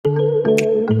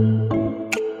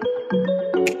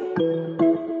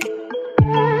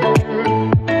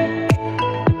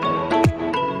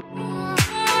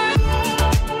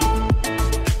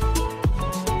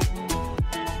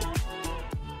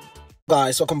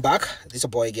Guys, welcome back. This is your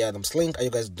boy again, Adamslink. How you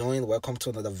guys doing? Welcome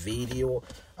to another video.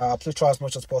 Please try as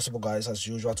much as possible, guys, as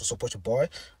usual, to support your boy.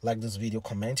 Like this video,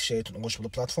 comment, share it on multiple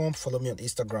platforms. Follow me on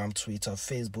Instagram, Twitter,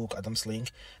 Facebook,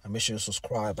 Adamslink, and make sure you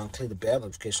subscribe and click the bell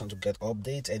notification to get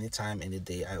updates anytime, any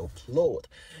day I upload.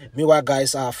 Meanwhile,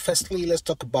 guys, firstly, let's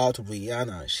talk about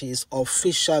Rihanna. She is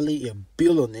officially a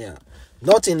billionaire,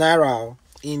 not in naira,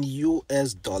 in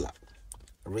US dollar.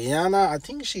 Rihanna, I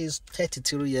think she's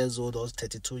 33 years old or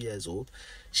 32 years old.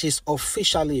 She's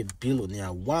officially a billionaire,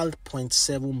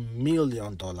 $1.7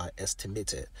 million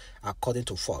estimated, according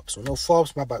to Forbes. You know,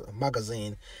 Forbes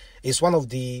magazine is one of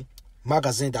the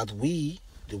magazines that we,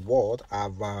 the world,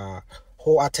 have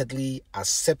wholeheartedly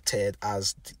accepted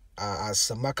as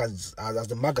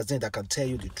the magazine that can tell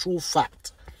you the true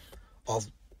fact of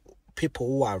people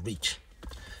who are rich.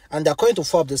 And according to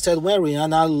Forbes, they said when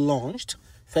Rihanna launched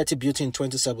Fenty Beauty in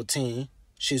 2017,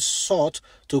 she sought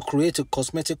to create a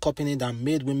cosmetic company that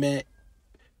made women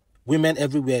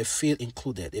everywhere feel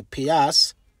included. It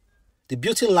appears the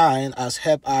beauty line has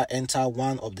helped her enter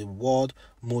one of the world's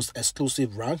most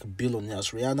exclusive ranked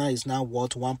billionaires. Rihanna is now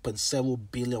worth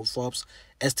 1.7 billion, Forbes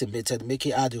estimated,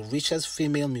 making her the richest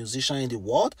female musician in the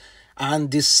world and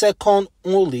the second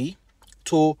only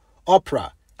to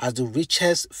Oprah as the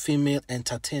richest female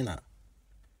entertainer.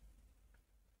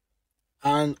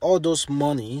 And all those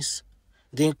monies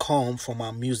didn't come from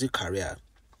her music career.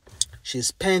 She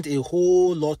spent a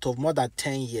whole lot of more than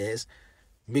 10 years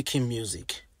making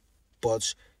music.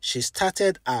 But she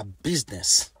started her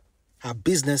businesses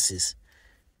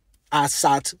as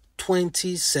at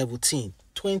 2017,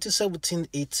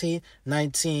 18,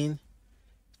 19,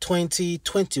 20,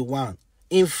 21.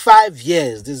 In 5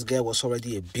 years, this girl was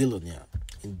already a billionaire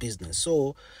in business.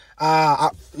 So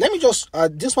let me just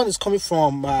this one is coming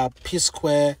from P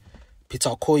Square Peter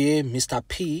Okoye, Mr.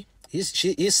 P. He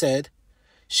said,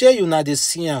 share you na the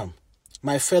CM,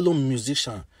 my fellow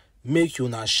musician, make you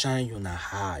na shine you na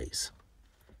eyes.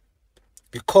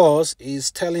 Because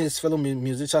he's telling his fellow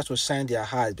musicians to shine their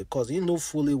eyes, because he know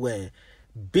fully well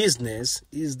business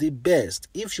is the best.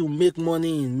 If you make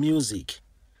money in music,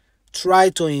 try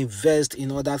to invest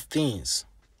in other things.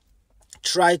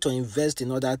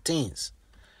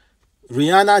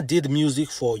 Rihanna did music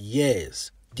for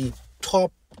years. The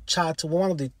top chart,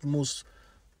 one of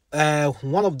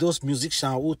those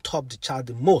musicians who topped the chart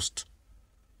the most.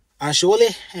 And she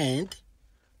only earned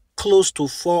close to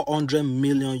 $400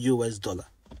 million US.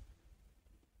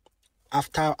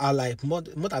 After more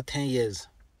than 10 years.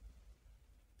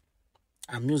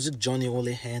 Her music journey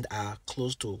only earned her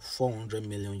close to $400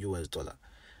 million US.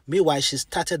 Meanwhile, she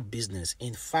started business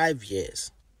in 5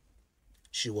 years.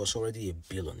 She was already a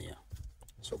billionaire.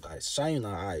 So guys, shine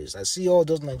your eyes. I see all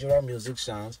those Nigerian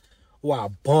musicians who are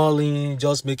balling,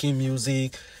 just making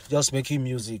music.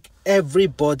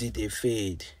 Everybody, they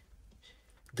fade.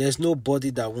 There's nobody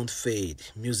that won't fade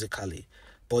musically.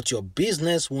 But your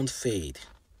business won't fade.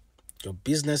 Your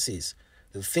businesses,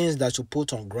 the things that you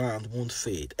put on ground won't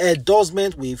fade.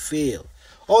 Endorsement will fail.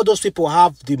 All those people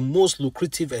have the most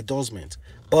lucrative endorsement.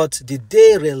 But did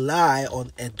they rely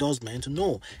on endorsement?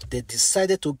 No. They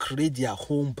decided to create their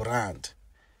own brand.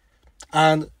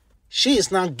 And she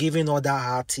is now giving other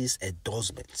artists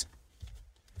endorsement.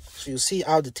 So you see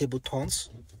how the table turns.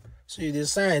 So you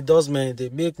decide endorsement, they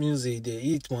make music, they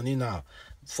eat money now.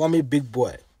 For me, big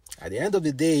boy. At the end of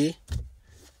the day,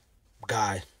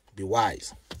 guy, be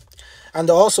wise. And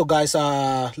also, guys,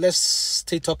 let's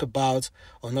still talk about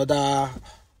another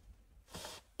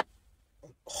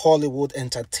Hollywood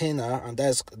entertainer, and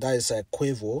that is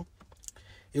Quavo.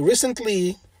 He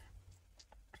recently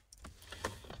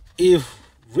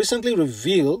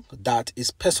revealed that his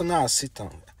personal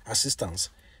assistants.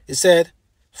 He said,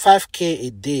 5K a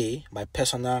day, my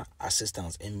personal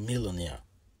assistants, a millionaire.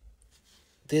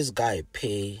 This guy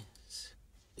pays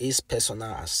his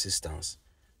personal assistants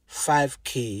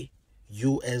 5K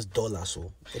US dollars,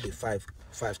 so maybe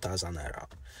 5,000 naira.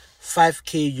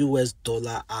 5K US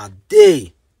dollar a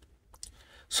day.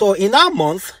 So in a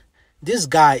month, this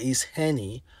guy is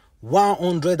earning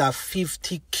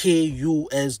 150K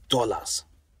US dollars.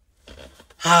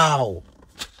 How?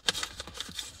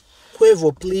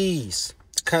 Quavo, please,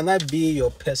 can I be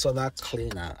your personal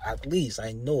cleaner? At least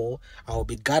I know I will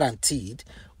be guaranteed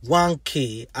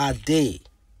 1K a day.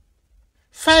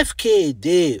 5K a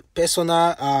day,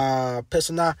 personal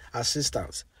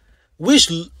assistance. Which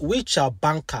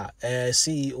banker,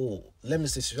 CEO, let me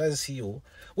say CEO,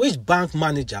 which bank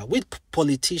manager, which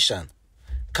politician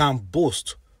can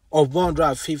boast of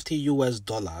 150 US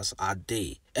dollars a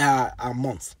day, a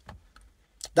month?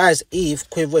 That is if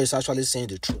Quavo is actually saying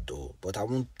the truth, though. But I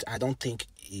don't think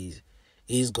he's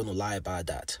is going to lie about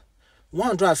that.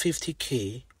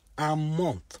 150k a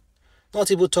month. Not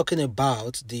even talking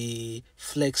about the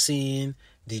flexing,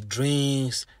 the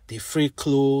drinks, the free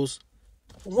clothes.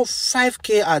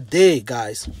 5k a day,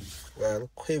 guys. Well,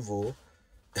 Quavo,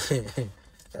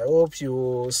 I hope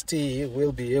you still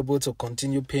will be able to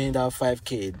continue paying that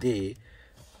 5k a day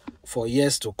for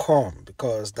years to come,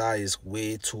 because that is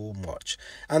way too much.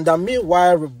 And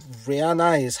meanwhile,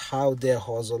 Rihanna is out there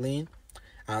hustling,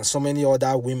 and so many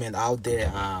other women out there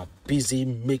are busy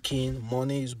making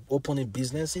money, opening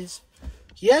businesses.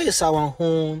 Here is our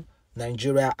own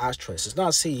Nigeria actress. It's not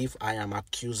as if I am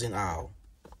accusing her.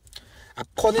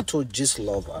 According to Gist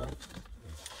Lover,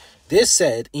 they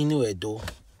said Inuedo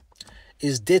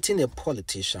is dating a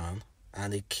politician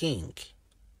and a king.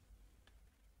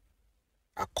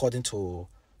 According to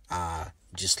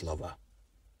Gist Lover,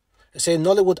 they say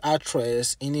Nollywood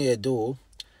actress Inuedo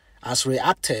has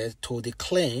reacted to the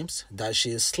claims that she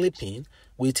is sleeping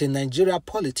with a Nigeria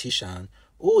politician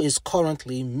who is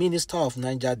currently Minister of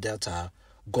Niger Delta,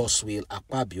 Godswill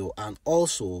Akpabio, and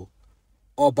also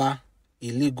Oba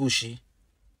Ilegushi.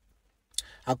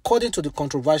 According to the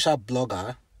controversial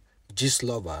blogger Gist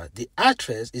Lover, the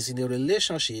actress is in a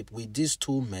relationship with these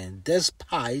two men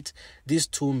despite these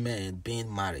two men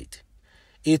being married.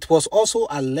 It was also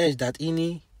alleged that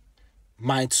Ini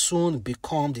might soon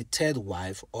become the third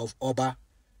wife of Oba.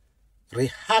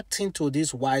 Reacting to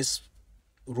this wise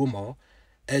rumor,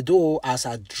 Edo has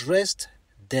addressed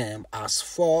them as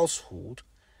falsehood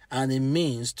and a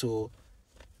means to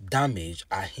damage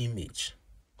her image.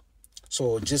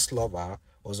 So Gist Lover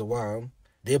was the one,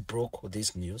 they broke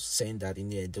this news saying that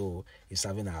Iniedo is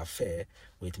having an affair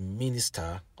with the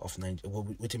Minister of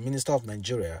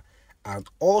Nigeria and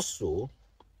also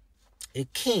a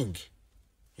king,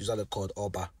 usually called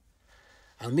Oba.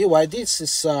 And meanwhile, this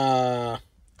is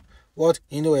what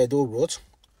Iniedo wrote,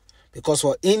 because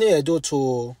for Iniedo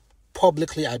to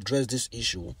publicly address this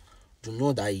issue, you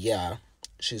know that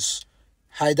she's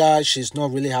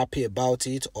not really happy about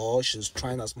it, or she's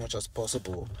trying as much as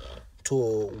possible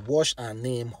to wash her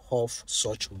name off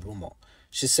such rumor.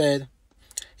 She said,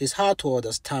 it's hard to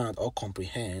understand or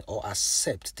comprehend or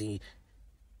accept the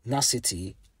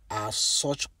nicety as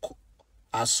such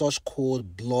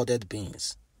cold-blooded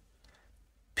beings.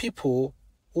 People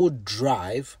who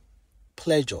drive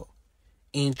pleasure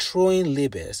in throwing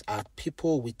labels at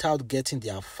people without getting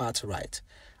their facts right,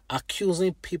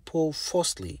 accusing people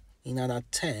falsely in an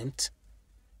attempt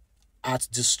at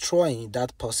destroying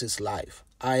that person's life.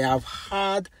 I have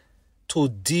had to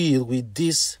deal with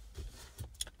these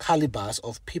calibers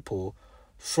of people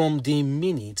from the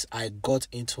minute I got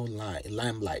into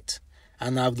limelight,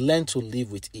 and I've learned to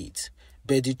live with it.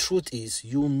 But the truth is,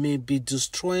 you may be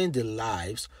destroying the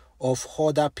lives of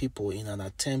other people in an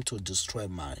attempt to destroy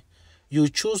mine. You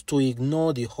choose to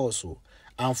ignore the hustle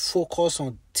and focus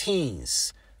on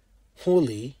things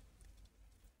wholly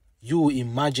you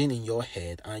imagine in your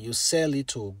head, and you sell it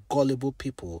to gullible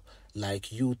people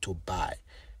like you to buy.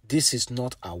 This is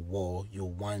not a war you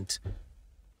want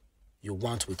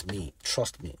with me.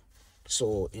 Trust me.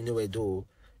 So Inuedo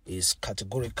is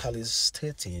categorically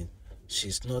stating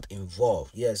she's not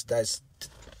involved. Yes, that's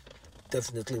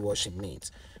definitely what she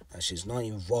means. And she's not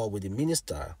involved with the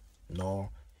minister, nor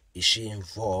is she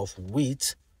involved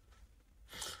with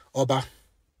Oba.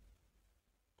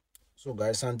 So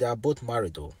guys, and they are both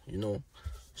married though,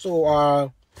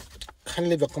 So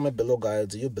kindly leave a comment below, guys.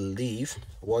 Do you believe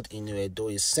what Inuedo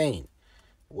is saying?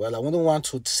 Well, I wouldn't want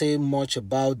to say much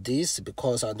about this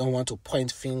because I don't want to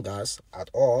point fingers at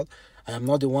all. I am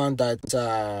not the one that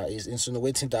is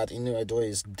insinuating that Inuedo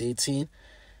is dating.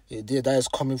 That is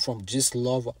coming from Gist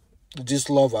Lover.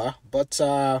 But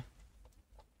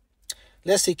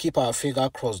let's see, keep our finger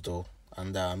crossed though,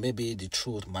 and maybe the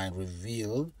truth might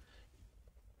reveal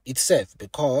itself,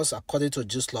 because according to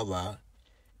Gist Lover,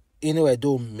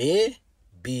 Inuedo may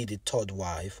be the third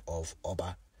wife of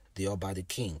Oba the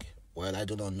king. Well, I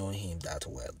do not know him that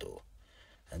well though.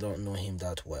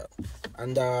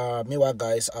 And meanwhile,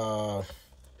 guys,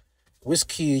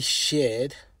 Wizkid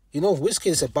shared, Wizkid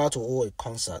is about to hold a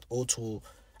concert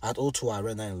at O2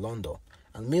 Arena in London,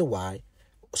 and meanwhile,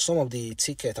 some of the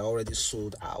tickets are already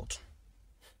sold out.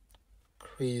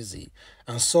 Crazy.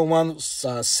 And someone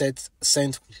sent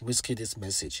Wizkid this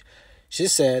message. She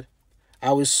said,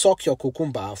 I will suck your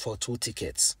cucumber for 2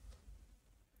 tickets.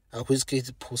 And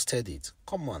Wizkid posted it.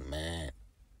 Come on, man.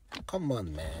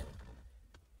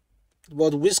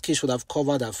 But Wizkid should have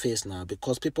covered her face now,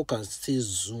 because people can still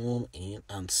zoom in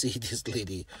and see this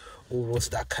lady who wrote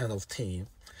that kind of thing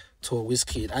to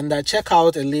Wizkid. And check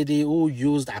out a lady who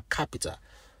used a capital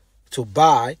to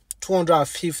buy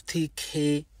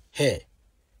 250k hair,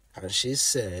 and she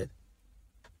said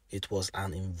it was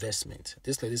an investment.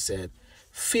 This lady said,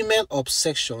 female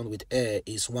obsession with hair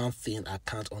is one thing I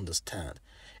can't understand.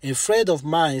 A friend of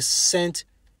mine sent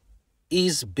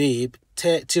his babe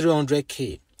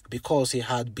 300k because he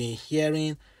had been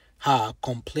hearing her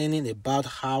complaining about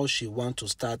how she wanted to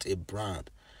start a brand,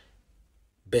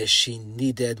 but she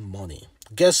needed money.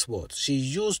 Guess what? She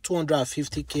used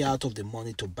 250k out of the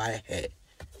money to buy hair.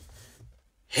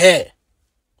 Hair.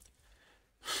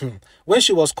 When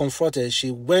she was confronted,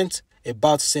 she went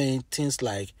about saying things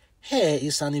like, hair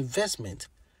is an investment.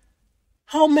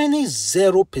 How many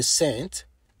 0%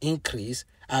 increase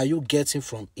are you getting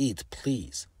from it,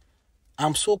 please?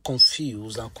 I'm so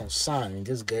confused and concerned.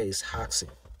 This guy is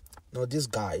asking. No, this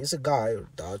guy is a guy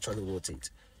that actually wrote it.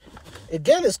 A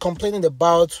girl is complaining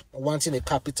about wanting a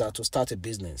capital to start a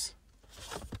business.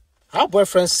 Her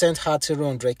boyfriend sent her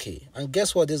 300k, and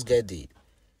guess what this girl did?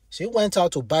 She went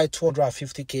out to buy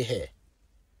 250k hair.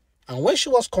 And when she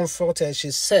was confronted,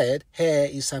 she said hair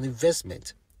is an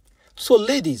investment. So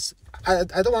ladies, I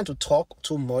don't want to talk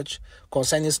too much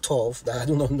concerning stuff that I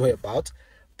do not know about.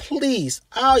 Please,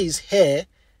 how is hair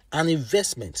an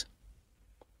investment?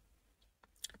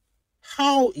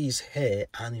 How is hair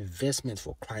an investment,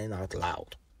 for crying out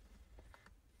loud?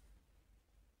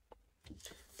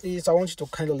 Please, I want you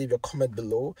to kindly leave your comment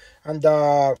below. And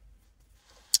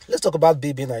let's talk about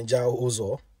Bbnaija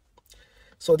also.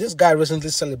 So this guy recently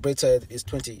celebrated his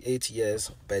 28 years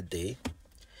birthday.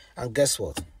 And guess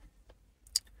what?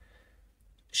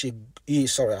 He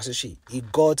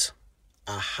got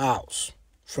a house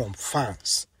from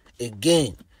fans.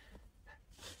 Again,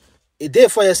 a day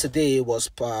before yesterday was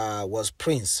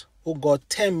Prince, who got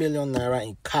 10 million naira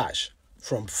in cash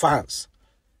from fans.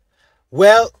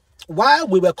 Well, while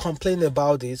we were complaining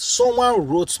about it, someone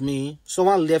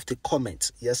left a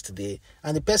comment yesterday,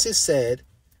 and the person said,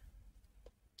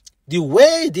 the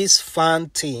way this fan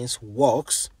things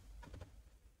works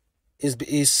is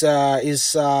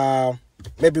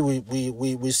maybe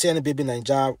we see any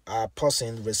Bbnaija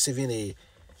person receiving a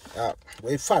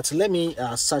in fact, let me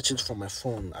search it from my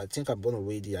phone. I think I'm going to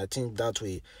read it. I think that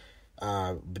will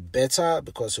be better,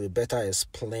 because it will better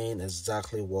explain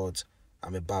exactly what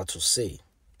I'm about to say.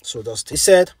 So he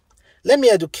said, let me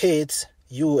educate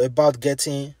you about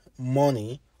getting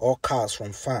money or cars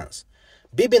from fans.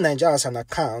 Bbnaija has an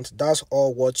account. That's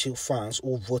all what you fans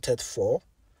who voted for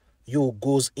you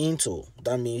goes into.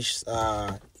 That means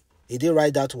he did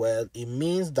write that well. It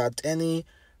means that any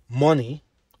money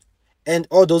and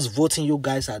all those voting you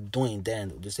guys are doing,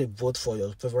 then they say vote for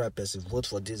your favorite person, vote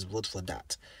for this, vote for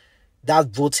that. That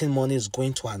voting money is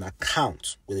going to an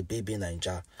account with the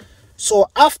Bbnaija. So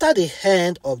after the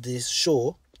end of the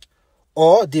show,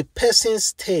 or the person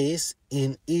stays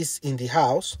in the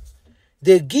house,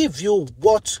 they give you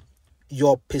what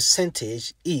your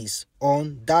percentage is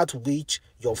on that which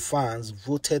your fans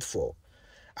voted for.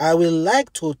 I will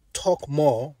like to talk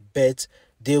more, but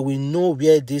they will know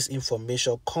where this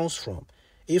information comes from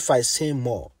if I say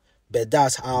more, but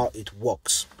that's how it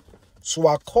works. So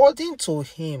according to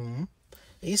him,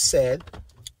 he said,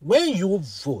 when you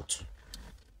vote,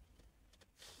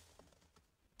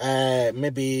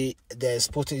 maybe they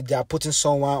are putting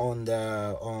someone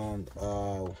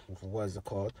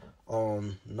on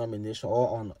nomination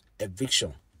or on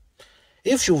eviction.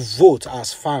 If you vote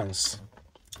as fans,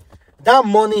 that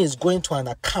money is going to an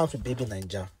account with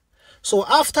Bbnaija. So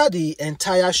after the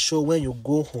entire show, when you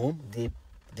go home, the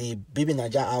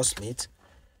Bbnaija housemate,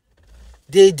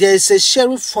 there is a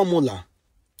sharing formula.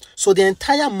 So the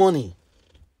entire money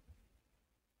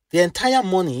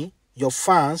your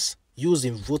fans use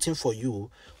in voting for you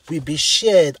will be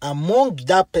shared among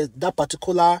that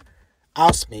particular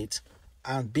housemate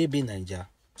and Bbnaija.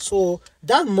 So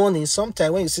that money,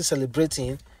 sometime when you see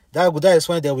celebrating, that is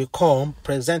when they will come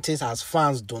present it as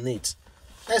fans donate.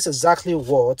 That's exactly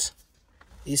what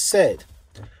he said.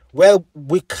 Well,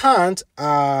 we can't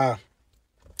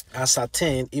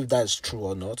ascertain if that's true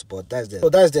or not, but that's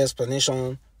the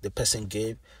explanation the person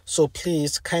gave. So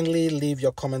please kindly leave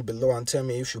your comment below and tell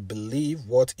me if you believe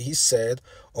what he said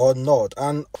or not.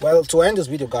 And well, to end this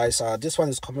video, guys, this one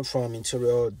is coming from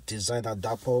interior designer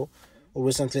Dapo, who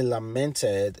recently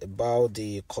lamented about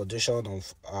the condition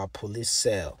of our police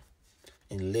cell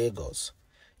in Lagos.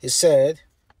 He said,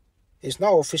 it's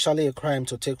now officially a crime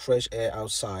to take fresh air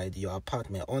outside your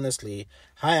apartment. Honestly,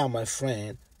 I and my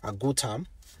friend Agutam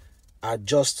are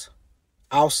just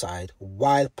outside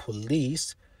while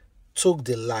PSCN took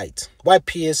the light.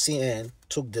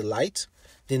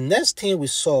 The next thing we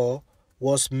saw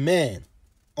was men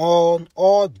on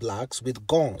all blacks with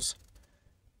guns.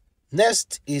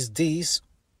 Next is this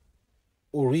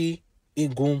Uri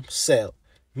Igum cell.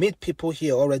 Meet people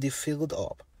here already filled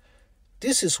up.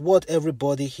 This is what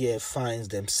everybody here finds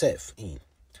themselves in.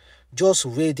 Just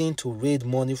raiding to raid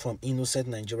money from innocent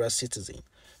Nigerian citizens.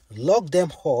 Lock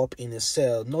them up in a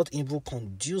cell not even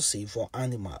conducive for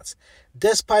animals.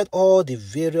 Despite all the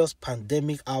various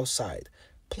pandemic outside,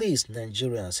 please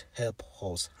Nigerians help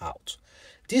us out.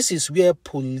 This is where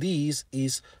police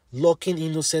is locking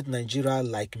innocent Nigeria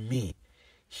like me.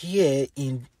 Here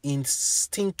in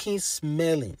stinking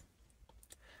smelling.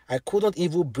 I couldn't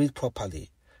even breathe properly.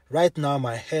 Right now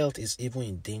my health is even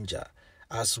in danger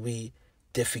as we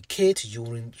defecate,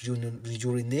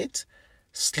 urinate,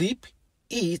 sleep,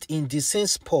 eat in the same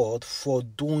spot for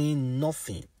doing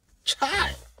nothing.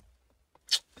 Chai!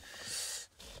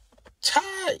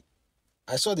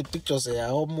 I saw the pictures and I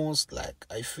almost like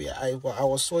I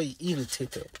was so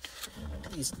irritated.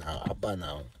 Please now, Abba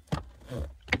now.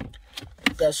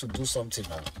 You guys should do something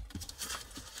now.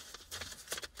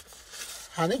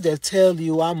 And if they tell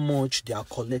you how much they are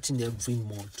collecting every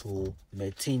month to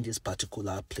maintain this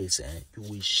particular place, you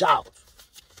will shout.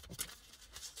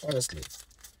 Honestly,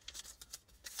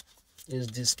 it's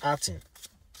disheartening.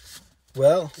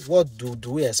 Well, what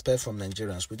do we expect from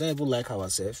Nigerians? We don't even like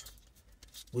ourselves.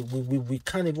 We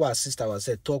can't even assist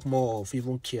ourselves. Talk more of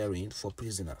even caring for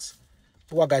prisoners.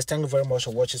 Well, guys, thank you very much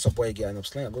for watching. Support again.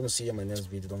 I'm going to see you in my next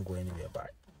video. Don't go anywhere. Bye.